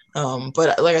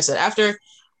 But like I said, after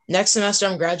next semester,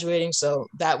 I'm graduating, so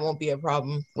that won't be a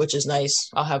problem, which is nice.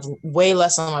 I'll have way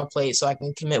less on my plate, so I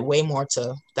can commit way more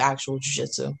to the actual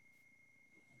jiu-jitsu.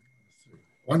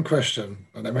 One question,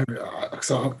 and then maybe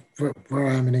so where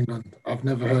I am in England, I've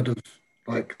never heard of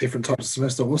like different types of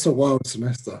semester. What's a wild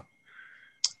semester?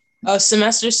 A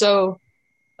semester, so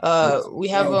we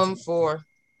have Wild them semester. for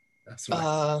That's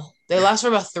right. they last for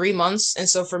about 3 months, and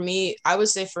so for me, I would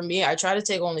say for me, I try to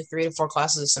take only 3 to 4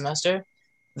 classes a semester.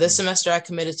 This Mm. semester, I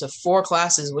committed to 4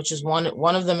 classes, which is one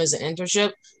of them is an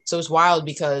internship. So it's wild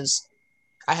because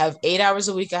I have 8 hours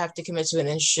a week I have to commit to an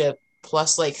internship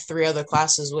plus like three other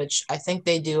classes, which I think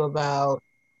they do about,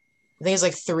 I think it's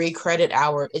like 3 credit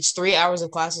hour. It's 3 hours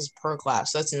of classes per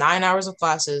class. So that's 9 hours of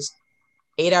classes,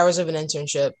 8 hours of an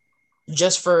internship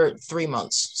just for 3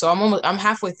 months. So I'm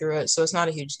halfway through it. So it's not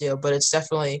a huge deal, but it's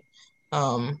definitely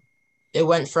um It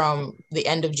went from the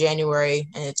end of January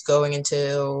and it's going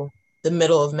until the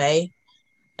middle of May.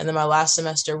 And then my last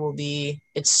semester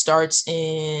it starts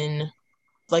in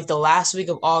like the last week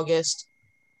of August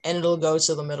and it'll go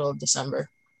to the middle of December.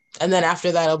 And then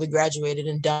after that, I'll be graduated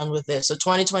and done with it. So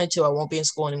 2022, I won't be in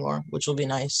school anymore, which will be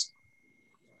nice.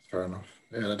 Fair enough.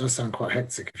 Yeah, that does sound quite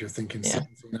hectic if you're thinking Yeah.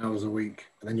 17 hours a week,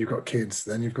 and then you've got kids,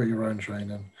 then you've got your own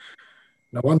training.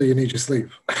 No wonder you need your sleep.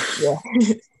 Yeah.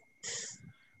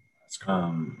 That's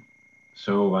cool.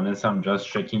 So Vanessa, I'm just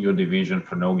checking your division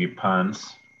for Nogi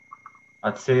Pants.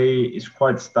 I'd say it's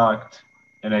quite stacked,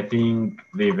 and I think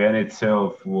the event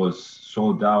itself was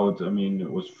sold out. I mean,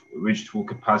 it was reached full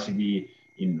capacity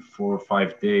in 4 or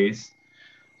 5 days.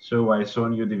 So I saw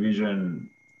in your division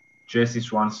Jessie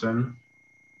Swanson,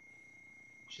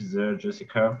 she's there,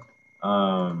 Jessica,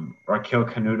 Raquel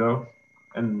Canudo,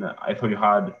 and I thought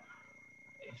I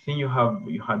think you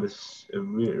had this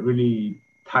really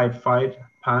tight fight,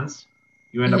 Pants.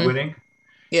 You end up Mm-hmm. winning.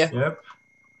 Yeah. Yep.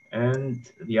 And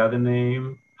the other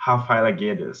name, Rafaela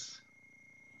Guedes,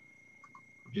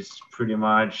 just pretty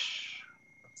much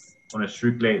on a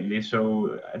streak lately.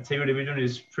 So I'd say your division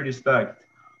is pretty stacked.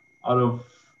 Out of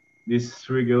these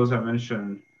three girls I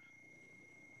mentioned,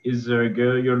 is there a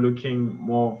girl you're looking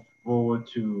more forward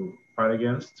to fight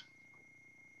against?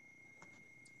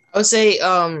 I would say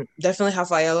definitely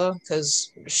Rafaela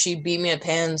because she beat me at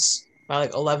Pans by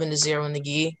like 11-0 in the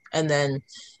gi, and then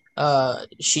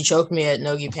she choked me at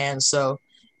Nogi Pans. So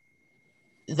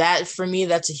that for me,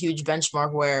 that's a huge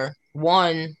benchmark where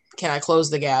one, can I close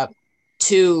the gap?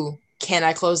 Two, can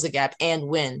I close the gap and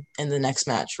win in the next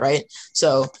match, right?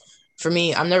 So for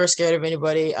me, I'm never scared of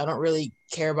anybody. I don't really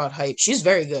care about hype. She's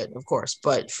very good, of course,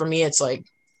 but for me, it's like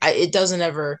it doesn't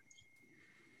ever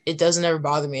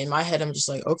bother me. In my head, I'm just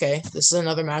like, okay, this is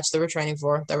another match that we're training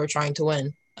for, that we're trying to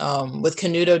win. With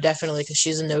Canudo, definitely, because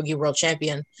she's a Nogi world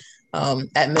champion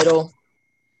at middle.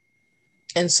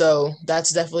 And so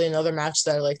that's definitely another match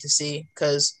that I like to see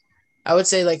because I would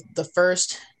say like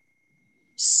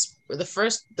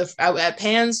at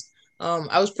Pans,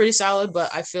 I was pretty solid,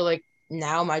 but I feel like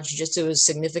now my jiu-jitsu is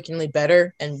significantly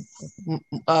better and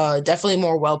definitely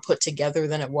more well put together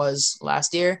than it was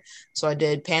last year. So I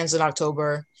did Pans in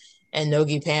October and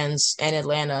Nogi Pans and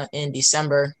Atlanta in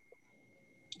December.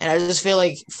 And I just feel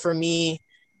like for me,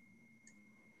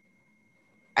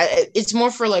 it's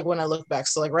more for like when I look back.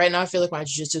 So like right now, I feel like my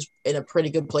jiu-jitsu is in a pretty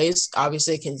good place.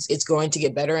 Obviously, it's going to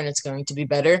get better and it's going to be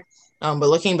better. But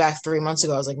looking back 3 months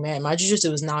ago, I was like, man, my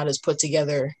jiu-jitsu is not as put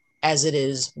together as it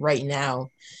is right now.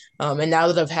 And now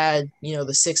that I've had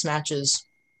the 6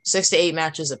 to 8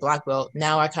 matches at black belt,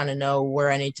 now I kind of know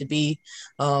where I need to be.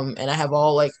 And I have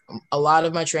a lot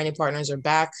of my training partners are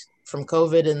back from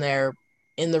COVID and they're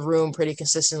in the room pretty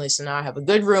consistently. So now I have a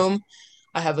good room.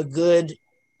 I have a good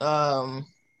um,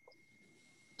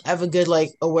 like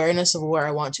awareness of where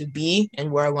I want to be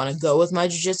and where I want to go with my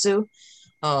jiu-jitsu.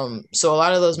 So a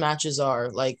lot of those matches are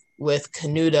like with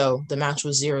Canudo, the match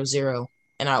was 0-0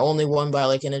 and I only won by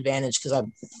like an advantage because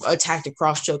I attacked a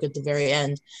cross choke at the very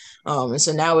end. And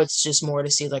so now it's just more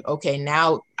to see like, okay,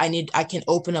 now I can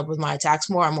open up with my attacks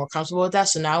more. I'm more comfortable with that.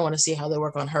 So now I want to see how they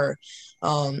work on her.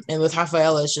 And with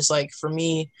Rafaela, it's just like for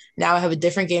me, now I have a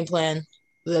different game plan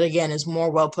that again is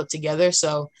more well put together.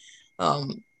 So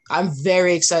I'm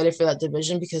very excited for that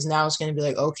division because now it's going to be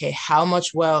like, okay, how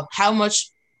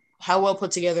well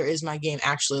put together is my game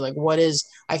actually? Like,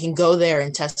 I can go there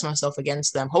and test myself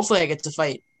against them. Hopefully, I get to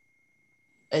fight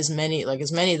as many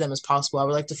of them as possible. I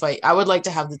would like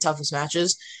to have the toughest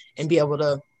matches and be able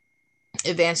to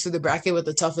advance through the bracket with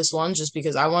the toughest ones, just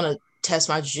because I want to test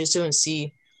my jiu-jitsu and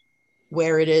see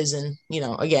where it is, and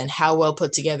again, how well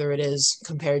put together it is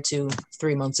compared to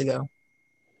 3 months ago.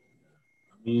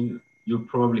 I mean, you'll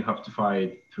probably have to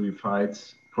fight 3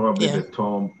 fights. Probably Yeah.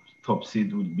 the top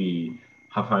seed would be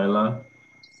Rafaela,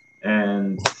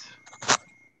 and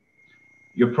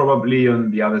you're probably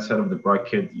on the other side of the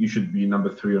bracket. You should be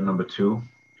number 3 or number 2. But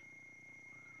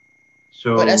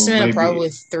So estimate I'm maybe probably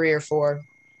 3 or 4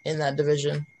 in that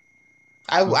division.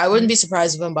 I wouldn't okay. be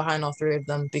surprised if I'm behind all three of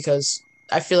them because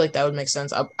I feel like that would make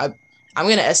sense. I'm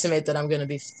going to estimate that I'm going to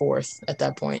be fourth at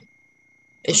that point.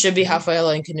 It should be Okay.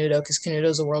 Rafaela and Canudo because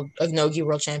Canudo's a Nogi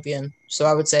world champion. So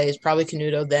I would say it's probably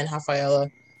Canudo, then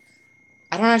Rafaela.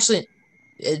 I don't actually.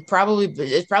 It's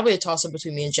probably a toss up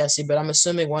between me and Jesse, but I'm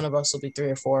assuming one of us will be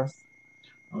 3 or 4.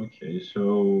 Okay,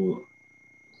 so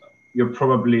you're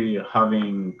probably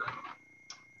having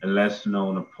a less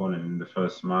known opponent in the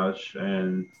first match,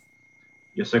 and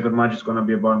your second match is gonna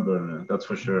be a barn burner. That's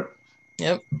for sure.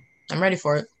 Yep, I'm ready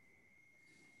for it,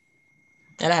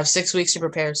 and I have 6 weeks to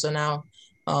prepare. So now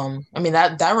I mean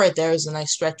that right there is a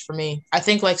nice stretch for me. I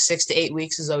think like 6 to 8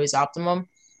 weeks is always optimum.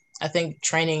 I think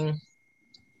training,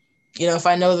 if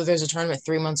I know that there's a tournament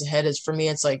 3 months ahead, it's for me,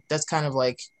 it's like that's kind of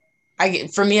like I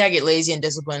get lazy and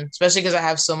disciplined, especially because I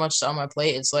have so much on my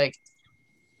plate. It's like,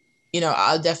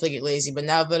 I'll definitely get lazy. But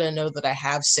now that I know that I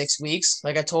have 6 weeks,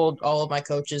 like I told all of my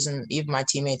coaches and even my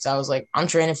teammates, I was like, I'm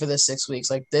training for this 6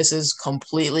 weeks. Like this is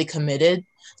completely committed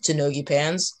to Nogi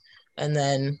Pans. And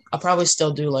then I'll probably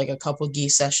still do like a couple gi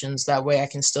sessions. That way I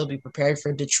can still be prepared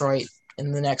for Detroit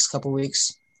in the next couple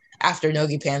weeks after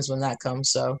Nogi Pans when that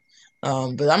comes. So,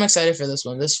 but I'm excited for this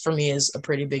one. This for me is a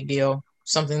pretty big deal.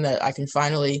 Something that I can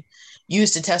finally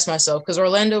use to test myself because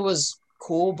Orlando was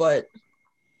cool, but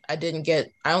I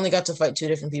only got to fight two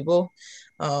different people.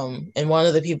 And one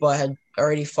of the people I had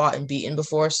already fought and beaten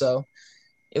before. So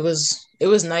it was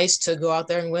nice to go out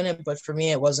there and win it. But for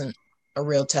me, it wasn't a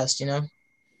real test.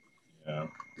 Yeah.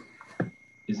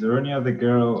 Is there any other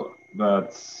girl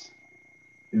that's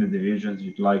in the divisions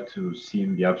you'd like to see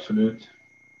in the absolute?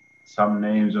 Some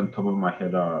names on top of my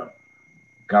head are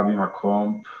Gabi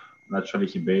Macomb, Naturally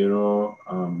Ribeiro,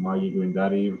 Maggie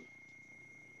Guindari.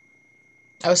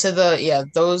 I would say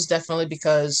those definitely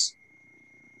because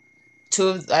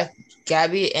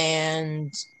Gabby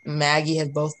and Maggie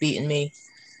have both beaten me.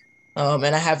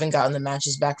 And I haven't gotten the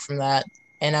matches back from that.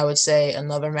 And I would say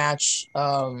another match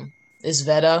is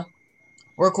Veta.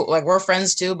 We're cool, like we're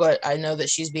friends too, but I know that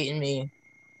she's beaten me.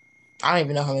 I don't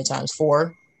even know how many times,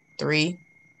 4, 3.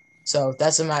 So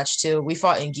that's a match too. We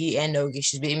fought in gi and no gi.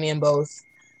 She's beaten me in both.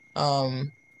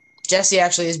 Um, Jessie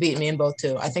actually has beaten me in both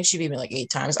too. I think she beat me like 8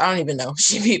 times. I don't even know.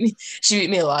 She beat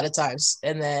me a lot of times.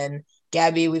 And then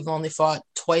Gabby, we've only fought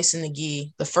twice in the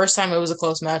gi. The first time it was a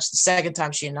close match. The second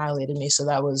time she annihilated me, so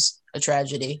that was a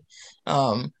tragedy.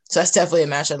 So that's definitely a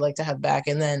match I'd like to have back.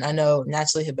 And then I know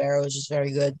Natalie Ribeiro is just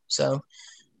very good. So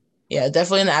yeah,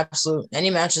 definitely in the absolute any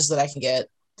matches that I can get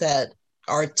that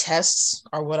are tests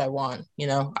are what I want.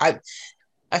 I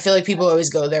feel like people always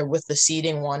go there with the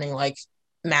seeding, wanting like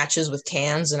matches with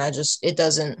cans, and it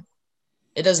doesn't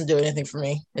do anything for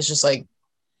me. It's just like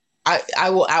I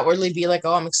will outwardly be like,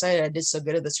 oh, I'm excited, I did so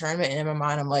good at the tournament, and in my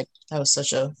mind, I'm like, that was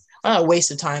such a not a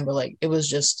waste of time, but like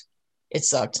it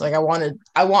sucked. Like I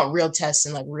want real tests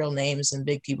and like real names and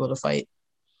big people to fight.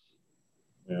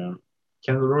 Yeah.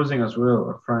 Kendall Rosing as well,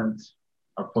 a friend,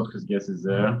 our podcast guest is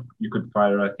there. You could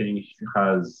fight her. I think she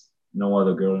has no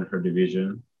other girl in her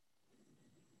division.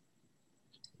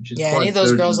 She's Yeah, any quite of those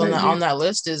surging girls on lately. that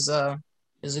list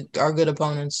are good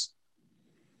opponents.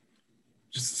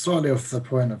 Just slightly off the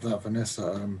point of that,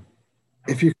 Vanessa,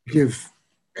 if you could give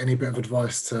any bit of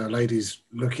advice to ladies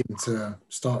looking to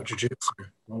start jiu-jitsu,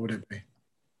 what would it be?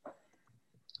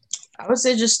 I would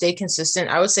say just stay consistent.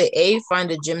 I would say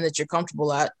find a gym that you're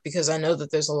comfortable at because I know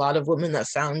that there's a lot of women that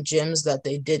found gyms that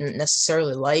they didn't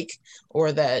necessarily like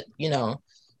or that,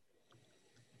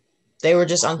 they were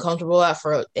just uncomfortable at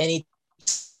for any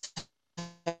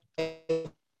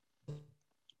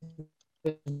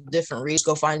different reasons.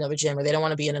 Go find another gym or they don't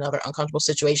want to be in another uncomfortable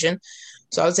situation.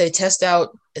 So I would say test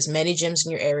out as many gyms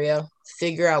in your area,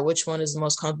 figure out which one is the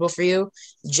most comfortable for you.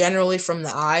 Generally from the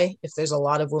eye, if there's a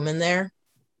lot of women there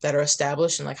that are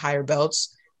established and like higher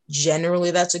belts,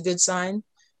 generally that's a good sign.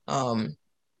 Um,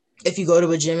 if you go to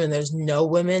a gym and there's no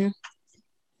women,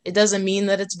 it doesn't mean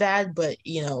that it's bad, but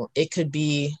it could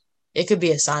be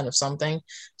a sign of something.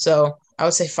 So I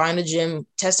would say find a gym,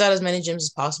 test out as many gyms as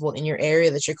possible in your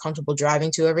area that you're comfortable driving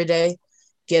to every day.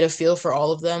 Get a feel for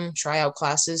all of them, try out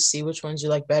classes, see which ones you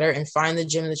like better, and find the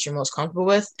gym that you're most comfortable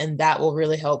with. And that will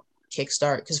really help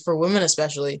kickstart. Because for women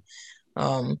especially,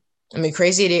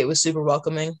 Crazy 88 was super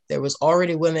welcoming. There was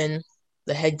already women.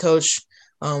 The head coach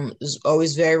is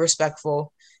always very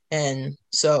respectful. And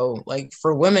so, like,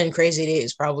 for women, Crazy 88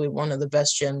 is probably one of the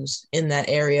best gyms in that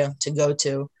area to go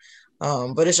to.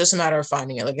 But it's just a matter of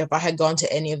finding it. Like, if I had gone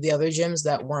to any of the other gyms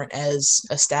that weren't as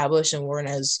established and weren't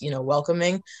as,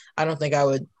 welcoming, I don't think I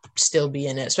would still be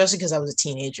in it, especially because I was a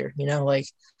teenager, like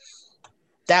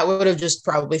that would have just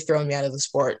probably thrown me out of the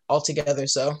sport altogether.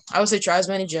 So I would say try as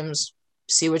many gyms,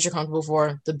 see what you're comfortable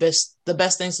for. The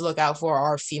best things to look out for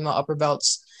are female upper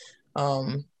belts,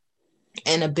 and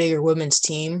a bigger women's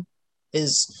team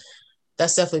is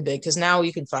that's definitely big because now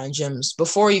you can find gyms.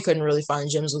 Before you couldn't really find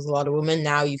gyms with a lot of women.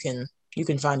 Now you can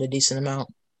find a decent amount.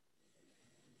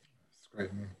 That's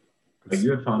great, man. Have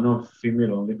you ever found no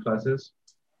female only classes,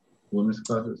 women's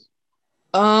classes?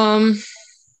 Um,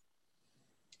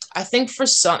 I think for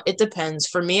some it depends.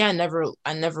 For me, I never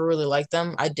really liked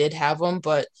them. I did have them,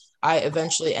 but I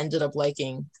eventually ended up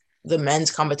liking the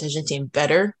men's competition team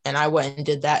better, and I went and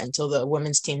did that until the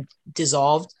women's team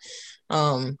dissolved.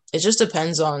 It just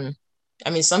depends on I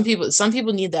mean, some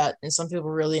people need that, and some people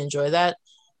really enjoy that.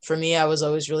 For me, I was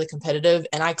always really competitive,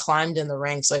 and I climbed in the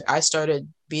ranks. Like I started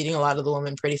beating a lot of the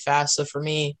women pretty fast. So for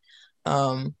me,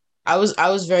 um, I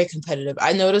was very competitive.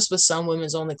 I noticed with some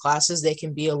women's only classes, they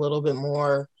can be a little bit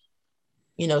more,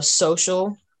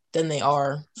 social than they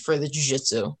are for the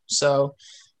jujitsu. So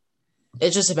it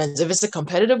just depends. If it's a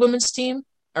competitive women's team,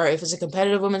 or if it's a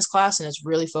competitive women's class and it's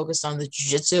really focused on the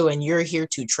jiu-jitsu and you're here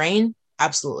to train,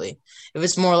 absolutely. If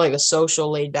it's more like a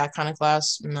social, laid back kind of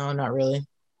class, no, not really.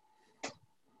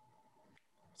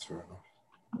 That's fair enough.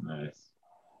 Nice.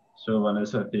 So,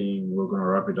 Vanessa, I think we're going to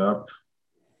wrap it up.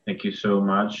 Thank you so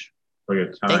much for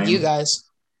your Thank you time. guys.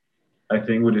 I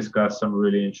think we discussed some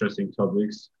really interesting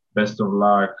topics. Best of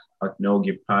luck at No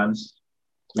Give Pants.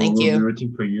 We Thank will be you.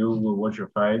 rooting for you. We'll watch your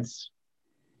fights.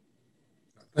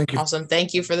 Thank you. Awesome.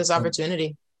 Thank you for this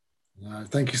opportunity.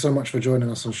 Thank you so much for joining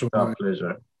us on short It's our notice.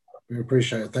 pleasure. We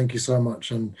appreciate it. Thank you so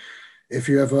much. And if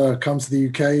you ever come to the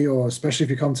UK, or especially if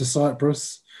you come to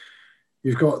Cyprus,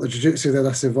 you've got the jiu-jitsu there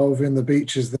that's evolving, the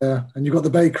beaches there, and you've got the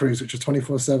bakeries, which are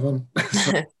 24/7.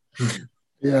 So,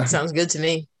 yeah. Sounds good to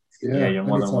me. Yeah, you're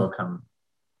more than anytime.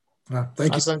 welcome.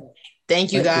 Thank you. Awesome.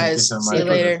 Thank you Thank you guys. so See you much,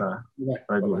 later. Vanessa. Bye.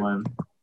 Have a good Bye-bye. one.